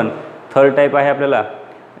म्हणतो आपण थर्ड टाईप आहे आपल्याला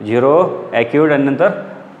 0 ॲक्यूट आणि नंतर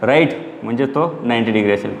राईट म्हणजे तो 90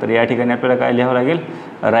 डिग्री असेल. तर या ठिकाणी आपल्याला काय लिहावं लागेल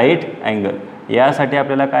राईट अँगल. यासाठी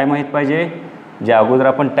आपल्याला काय माहीत पाहिजे, जे अगोदर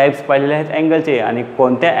आपण टाईप्स पाहिलेले आहेत अँगलचे आणि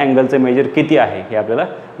कोणत्या अँगलचं मेजर किती आहे हे आपल्याला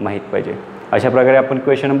माहीत पाहिजे. अशा प्रकारे आपण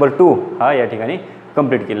क्वेश्चन नंबर 2 हा या ठिकाणी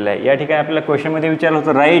कंप्लीट केलेला आहे. या ठिकाणी आपल्याला क्वेश्चनमध्ये विचारलं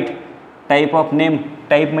होतं right type of name.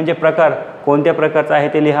 Type म्हणजे प्रकार, कोणत्या प्रकारचा आहे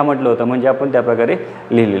ते लिहा म्हटलं होतं. म्हणजे आपण त्या प्रकारे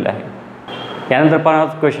लिहिलेलं आहे. यानंतर पाहणार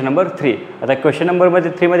क्वेश्चन नंबर 3. आता क्वेश्चन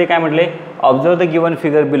नंबरमध्ये 3मध्ये काय म्हटले, observe the given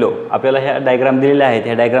figure below. आपल्याला ह्या डायग्राम दिलेल्या आहेत.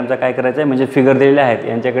 ह्या डायग्रामचा काय करायचं आहे म्हणजे फिगर दिलेले आहेत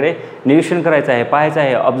यांच्याकडे निरीक्षण करायचं आहे, पाहायचं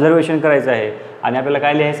आहे, ऑब्झर्वेशन करायचं आहे. आणि आपल्याला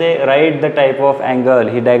काय लिहायचं आहे write the type of angle.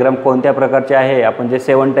 He diagram कोणत्या प्रकारचे आहे, आपण जे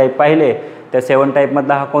 7 टाईप पाहिले त्या 7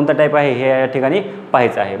 टाईपमधला हा कोणता टाईप आहे हे या ठिकाणी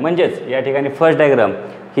पाहायचं आहे. म्हणजेच या ठिकाणी फर्स्ट डायग्राम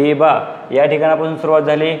ही या ठिकाणापासून सुरुवात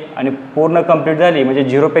झाली आणि पूर्ण कंप्लीट झाली म्हणजे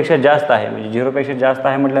 0पेक्षा जास्त आहे. म्हणजे 0पेक्षा जास्त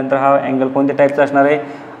आहे म्हटल्यानंतर हा अँगल कोणत्या टाईपचा असणार आहे,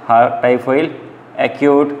 हा टाईप होईल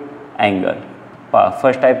ॲक्यूट अँगल.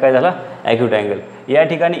 फर्स्ट टाईप काय झाला ॲक्यूट अँगल. या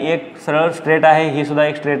ठिकाणी एक सरळ स्ट्रेट आहे, ही सुद्धा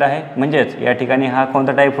एक स्ट्रेट आहे. म्हणजेच या ठिकाणी हा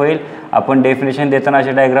कोणता टाईप होईल, आपण डेफिनेशन देताना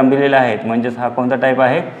असे डायग्राम दिलेले आहेत. म्हणजेच हा कोणता टाईप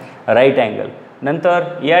आहे राईट अँगल. नंतर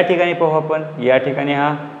या ठिकाणी पाहू आपण, या ठिकाणी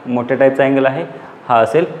हा मोठ्या टाईपचा अँगल आहे, हा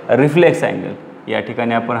असेल रिफ्लेक्स अँगल. या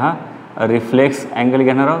ठिकाणी आपण हा रिफ्लेक्स अँगल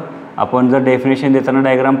घेणार आहोत. आपण जर डेफिनेशन देताना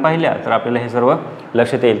डायग्राम पाहिल्या तर आपल्याला हे सर्व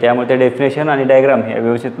लक्षात येईल. त्यामुळे ते डेफिनेशन आणि डायग्राम हे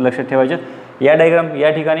व्यवस्थित लक्षात ठेवायचे. या डायग्राम या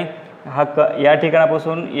ठिकाणी हा या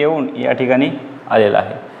ठिकाणापासून येऊन या ठिकाणी आलेला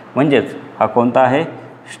आहे. म्हणजेच हा कोणता आहे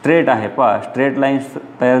स्ट्रेट आहे. स्ट्रेट लाईन्स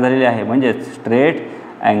तयार झालेली आहे म्हणजेच स्ट्रेट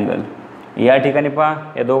अँगल. या ठिकाणी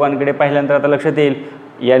या दोघांकडे पाहिल्यानंतर आता लक्षात येईल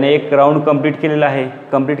याने एक राऊंड कंप्लीट केलेला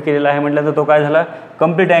आहे. म्हटल्यानंतर तो काय झाला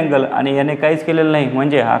कंप्लीट अँगल. आणि याने काहीच केलेलं नाही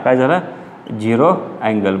म्हणजे हा काय झाला 0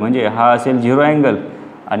 अँगल. म्हणजे हा असेल 0 अँगल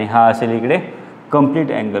आणि हा असेल इकडे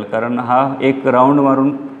कंप्लीट अँगल. कारण हा एक राऊंड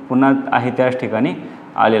मारून पुन्हा आहे त्याच ठिकाणी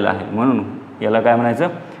आलेला आहे म्हणून याला काय म्हणायचं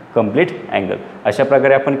कंप्लीट अँगल. अशा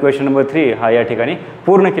प्रकारे आपण क्वेश्चन नंबर 3 हा या ठिकाणी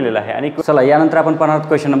पूर्ण केलेला आहे. आणि चला यानंतर आपण पाहणार आहोत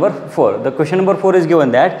question number 4. The question number 4 is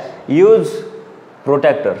given that use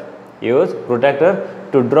protractor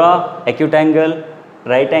to draw acute angle,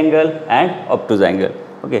 right angle and obtuse angle.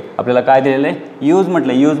 Okay, आपल्याला काय दिलेलं आहे यूज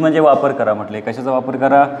म्हटलं. यूज म्हणजे वापर करा म्हटले. कशाचा वापर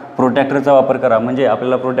करा प्रोटॅक्टरचा वापर करा. म्हणजे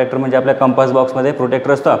आपल्याला प्रोटॅक्टर म्हणजे आपल्या कंपास बॉक्समध्ये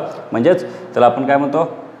प्रोटॅक्टर असतं. म्हणजेच त्याला आपण काय म्हणतो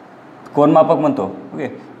कोनमापक म्हणतो. Okay,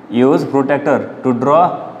 use protractor to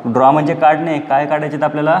draw म्हणजे काढणे. काय काढायचे आहेत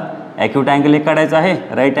आपल्याला ॲक्यूट अँगल एक काढायचं आहे,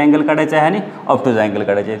 राईट अँगल काढायचं आहे आणि ऑब्ट्यूज अँगल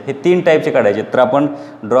काढायचे आहेत. हे 3 टाईपचे काढायचे. तर आपण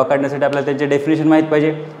ड्रॉ काढण्यासाठी आपल्याला त्याचे डेफिनेशन माहीत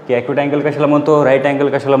पाहिजे की ॲक्यूट अँगल कशाला म्हणतो, राईट अँगल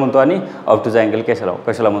कशाला म्हणतो आणि ऑब्ट्यूज अँगल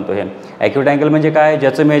कशाला म्हणतो. हे ॲक्यूट अँगल म्हणजे काय,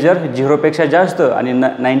 ज्याचं मेजर 0पेक्षा जास्त आणि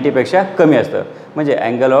 90पेक्षा कमी असतं. म्हणजे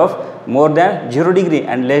angle of more than 0 degree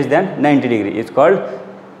and less than 90 degree is called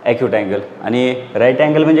acute angle. आणि राईट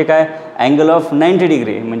अँगल म्हणजे काय अँगल ऑफ 90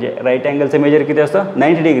 डिग्री. म्हणजे राईट अँगलचं मेजर किती असतं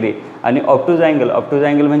 90 डिग्री. आणि ऑब्ट्यूज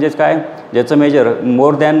अँगल म्हणजेच काय ज्याचं major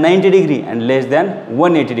more than 90 degree and less than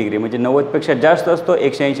 180 degree. म्हणजे 90पेक्षा जास्त असतो,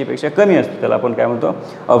 180पेक्षा कमी असतो. त्याला आपण काय म्हणतो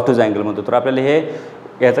ऑब्ट्यूज अँगल म्हणतो. तर आपल्याला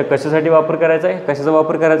याचा कशासाठी वापर करायचा आहे, कशाचा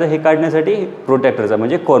वापर करायचा हे काढण्यासाठी प्रोटॅक्टरचा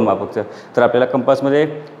म्हणजे कोनमापकचं. तर आपल्याला कंपासमध्ये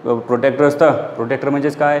प्रोटॅक्टर असतं. प्रोटॅक्टर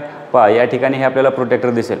म्हणजेच काय या ठिकाणी हे आपल्याला प्रोटॅक्टर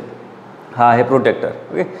दिसेल. हा आहे प्रोटेक्टर.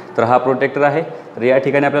 ओके, तर हा प्रोटेक्टर आहे. तर या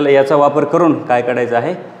ठिकाणी आपल्याला याचा वापर करून काय काढायचं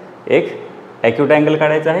आहे एक ॲक्यूट अँगल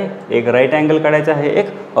काढायचा आहे, एक राईट अँगल काढायचा आहे, एक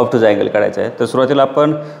ऑब्ट्यूज अँगल काढायचा आहे. तर सुरुवातीला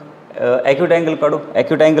आपण ॲक्यूट अँगल काढू.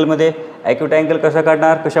 ॲक्यूट अँगल कसा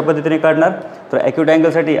काढणार, कशा पद्धतीने काढणार. तर ॲक्यूट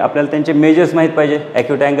अँगलसाठी आपल्याला त्यांचे मेजर्स माहीत पाहिजे.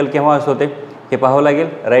 ॲक्यूट अँगल केव्हा होते हे पाहावं लागेल.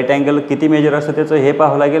 राईट अँगल किती मेजर असतं त्याचं हे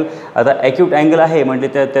पाहावं लागेल. आता ॲक्यूट अँगल आहे म्हणजे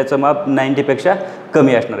त्याचं माप 90पेक्षा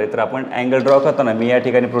कमी असणार आहे. तर आपण अँगल ड्रॉ करताना मी या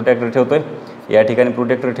ठिकाणी प्रोटेक्टर ठेवतो आहे, या ठिकाणी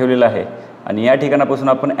प्रोटेक्टर ठेवलेलं आहे आणि या ठिकाणापासून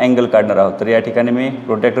आपण अँगल काढणार आहोत. तर या ठिकाणी मी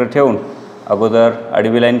प्रोटेक्टर ठेवून अगोदर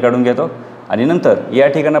आडवी लाईन काढून घेतो आणि नंतर या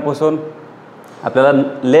ठिकाणापासून आपल्याला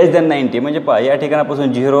लेस दॅन 90 म्हणजे पहा या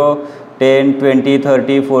ठिकाणापासून 0, 10, 20,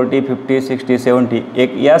 30, 40, 50, 60, 70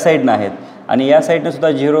 एक या साईडनं आहेत आणि या साईडनं सुद्धा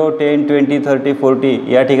 0, 10, 20, 30, 40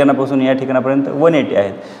 या ठिकाणापासून या ठिकाणापर्यंत 180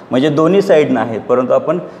 आहेत. म्हणजे दोन्ही साईडनं आहेत, परंतु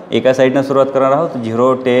आपण एका साईडनं सुरुवात करणार आहोत.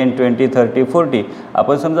 0, 10, 20, 30, 40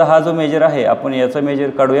 आपण समजा हा जो मेजर आहे आपण याचा मेजर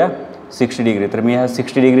काढूया 60 डिग्री. तर मी ह्या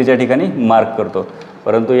 60 डिग्रीच्या ठिकाणी मार्क करतो.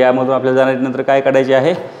 परंतु यामधून आपल्याला जाण्यानंतर काय काढायचे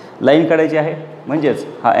आहे, लाईन काढायची आहे. म्हणजेच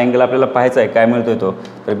हा अँगल आपल्याला पाहायचा आहे काय मिळतो तो.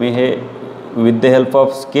 तर मी हे with the help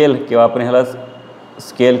of scale किंवा आपण ह्याला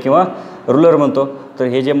स्केल किंवा रुलर म्हणतो. तर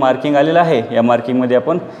हे जे मार्किंग आलेलं आहे या मार्किंगमध्ये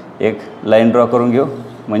आपण एक लाईन ड्रॉ करून घेऊ.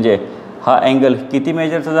 म्हणजे हा अँगल किती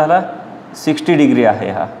मेजरचा झाला, 60 डिग्री आहे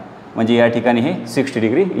हा. म्हणजे या ठिकाणी हे 60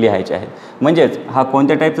 डिग्री लिहायचे आहे. म्हणजेच हा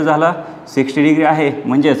कोणत्या टाईपचा झाला, 60 डिग्री आहे.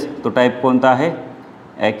 म्हणजेच तो टाईप कोणता आहे,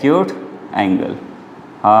 ॲक्यूट अँगल.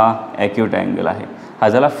 हा ॲक्यूट अँगल आहे. हा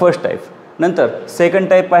झाला फर्स्ट टाईप. नंतर सेकंड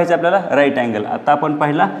टाईप पाहायचं आपल्याला राईट अँगल. आता आपण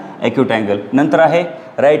पाहिला ॲक्यूट अँगल. नंतर आहे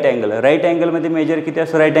राईट अँगल. राईट अँगलमध्ये मेजर किती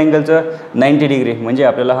असतं राईट अँगलचं, 90 डिग्री. म्हणजे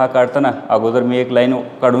आपल्याला हा काढताना अगोदर मी एक लाईन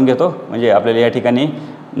काढून घेतो. म्हणजे आपल्याला या ठिकाणी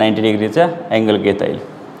 90 डिग्रीचा अँगल घेता येईल.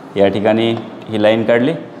 या ठिकाणी ही लाईन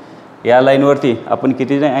काढली. या लाईनवरती आपण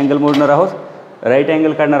किती अँगल मोजणार आहोत, राईट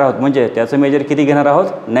अँगल काढणार आहोत. म्हणजे त्याचं मेजर किती घेणार आहोत,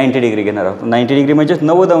 90 डिग्री घेणार आहोत. 90 डिग्री म्हणजेच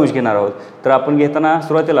 90 अंश घेणार आहोत. तर आपण घेताना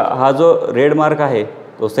सुरुवातीला हा जो रेड मार्क आहे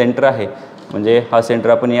तो सेंटर आहे. म्हणजे हा सेंटर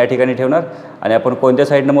आपण या ठिकाणी ठेवणार आणि आपण कोणत्या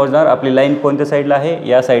साईडनं मोजणार, आपली लाईन कोणत्या साईडला आहे,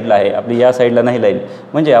 या साईडला आहे. आपली या साईडला नाही लाईन.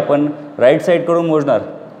 म्हणजे आपण राईट साईडकडून मोजणार.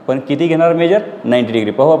 पण किती घेणार मेजर, 90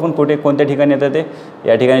 डिग्री. पाहू आपण कुठे कोणत्या ठिकाणी येतं ते.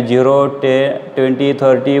 या ठिकाणी 0, 10,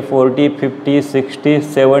 20, 30, 40, 50, 60,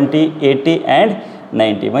 70, 80 अँड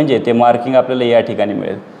 90. म्हणजे ते मार्किंग आपल्याला या ठिकाणी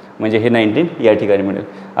मिळेल. म्हणजे हे 19 या ठिकाणी मिळेल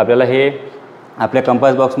आपल्याला. हे आपल्या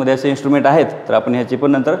कंपास बॉक्समध्ये असे इन्स्ट्रुमेंट आहेत. तर आपण ह्याची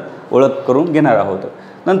पण नंतर ओळख करून घेणार आहोत.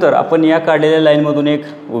 नंतर आपण या काढलेल्या लाईनमधून एक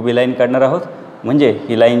उभी लाईन काढणार आहोत. म्हणजे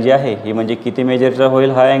ही लाईन जी आहे ही म्हणजे किती मेजरचा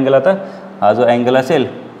होईल हा अँगल. आता हा जो अँगल असेल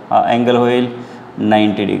हा अँगल होईल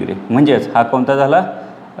 90 डिग्री. म्हणजेच हा कोणता झाला,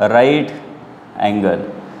 राईट अँगल.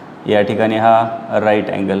 या ठिकाणी हा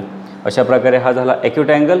राईट अँगल. अशा प्रकारे हा झाला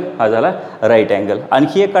ॲक्यूट अँगल, हा झाला राईट अँगल.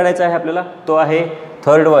 आणखी एक काढायचा आहे आपल्याला, तो आहे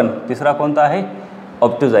थर्ड वन. तिसरा कोणता आहे,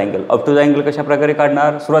 ऑब्ट्यूज अँगल. ऑब्ट्यूज अँगल कशा प्रकारे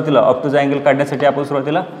काढणार, सुरुवातीला ऑब्ट्यूज अँगल काढण्यासाठी आपण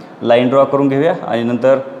सुरुवातीला लाईन ड्रॉ करून घेऊया आणि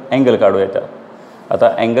नंतर अँगल काढूया. आता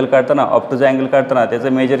अँगल काढताना ऑब्ट्यूज अँगल काढताना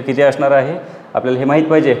त्याचं मेजर किती असणार आहे आपल्याला हे माहीत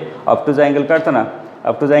पाहिजे. ऑब्ट्यूज अँगल काढताना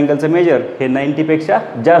ऑब्ट्यूज अँगलचं मेजर हे 90पेक्षा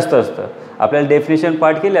जास्त असतं. आपल्याला डेफिनेशन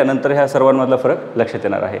पाठ केल्यानंतर ह्या सर्वांमधला फरक लक्षात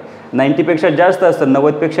येणार आहे. 90पेक्षा जास्त असतं,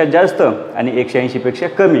 90पेक्षा जास्त आणि 180पेक्षा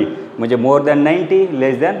कमी. म्हणजे मोर दॅन 90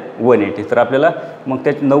 लेस दॅन 180. तर आपल्याला मग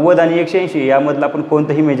त्या 90 आणि 180 यामधलं आपण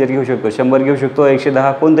कोणतंही मेजर घेऊ शकतो. 100 घेऊ शकतो,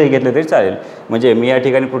 110 कोणतंही घेतलं तरी चालेल. म्हणजे मी या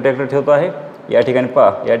ठिकाणी प्रोटेक्टर ठेवतो आहे. या ठिकाणी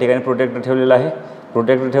पहा या ठिकाणी प्रोटेक्टर ठेवलेलं आहे.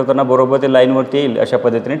 प्रोटेक्टर ठेवताना बरोबर ते लाईनवरती येईल अशा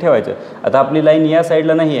पद्धतीने ठेवायचं. आता आपली लाईन या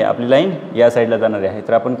साईडला नाही आहे, आपली लाईन या साईडला जाणारी आहे.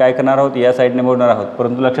 तर आपण काय करणार आहोत, या साईडने मोडणार आहोत.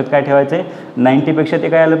 परंतु लक्षात काय ठेवायचं आहे, 90पेक्षा ते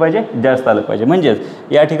काय आलं पाहिजे, जास्त आलं पाहिजे. म्हणजेच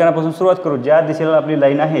या ठिकाणापासून सुरुवात करू, ज्या दिशेला आपली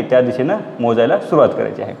लाईन आहे त्या दिशेनं मोजायला सुरुवात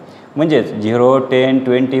करायची आहे. म्हणजेच 0, 10,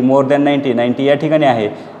 20 मोर दॅन 90, 90 या ठिकाणी आहे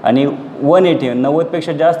आणि 180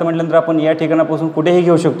 90पेक्षा जास्त म्हटल्यानंतर आपण या ठिकाणापासून कुठेही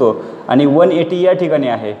घेऊ शकतो आणि 180 या ठिकाणी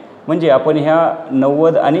आहे. म्हणजे आपण ह्या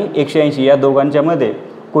 90 आणि 180 या दोघांच्या मध्ये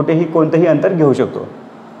कुठेही कोणतंही अंतर घेऊ शकतो.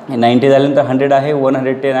 90 झाल्यानंतर 100 आहे,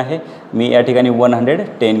 110 आहे. मी या ठिकाणी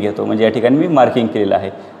 110 घेतो. म्हणजे या ठिकाणी मी मार्किंग केलेलं आहे.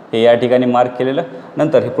 हे या ठिकाणी मार्क केलेलं.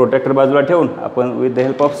 नंतर हे प्रोटेक्टर बाजूला ठेवून आपण विथ द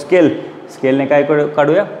हेल्प ऑफ स्केलने काय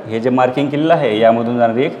काढूया, हे जे मार्किंग केलेलं आहे यामधून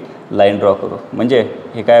जाणारी एक लाईन ड्रॉ करू. म्हणजे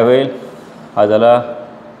हे काय होईल, हा झाला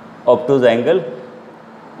ऑब्ट्यूज अँगल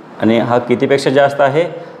आणि हा कितीपेक्षा जास्त आहे,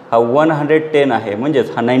 हा 110 आहे. म्हणजेच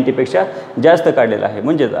हा 90पेक्षा जास्त काढलेला आहे.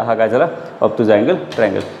 म्हणजेच हा काय झाला, ऑब्ट्यूज अँगल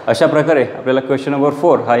ट्रायंगल. अशा प्रकारे आपल्याला क्वेश्चन नंबर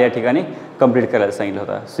 4 हा या ठिकाणी कंप्लीट करायला सांगितलं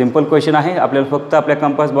होता. सिंपल क्वेश्चन आहे. आपल्याला फक्त आपल्या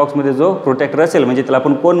कंपास बॉक्समध्ये जो प्रोटेक्टर असेल म्हणजे त्याला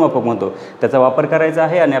आपण कोन मापक म्हणतो त्याचा वापर करायचा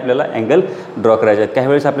आहे आणि आपल्याला अँगल ड्रॉ करायचा आहे. काही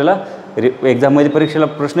वेळेस आपल्याला एक्झाममध्ये परीक्षेला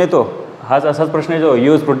प्रश्न येतो, हाच असाच प्रश्न येतो,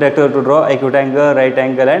 use protector to draw acute angle, right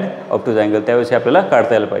angle and obtuse angle. त्यावेळेस आपल्याला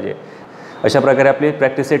काढता यायला पाहिजे. अशा प्रकारे आपली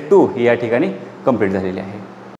प्रॅक्टिस सेट 2 ही या ठिकाणी कंप्लीट झालेली आहे.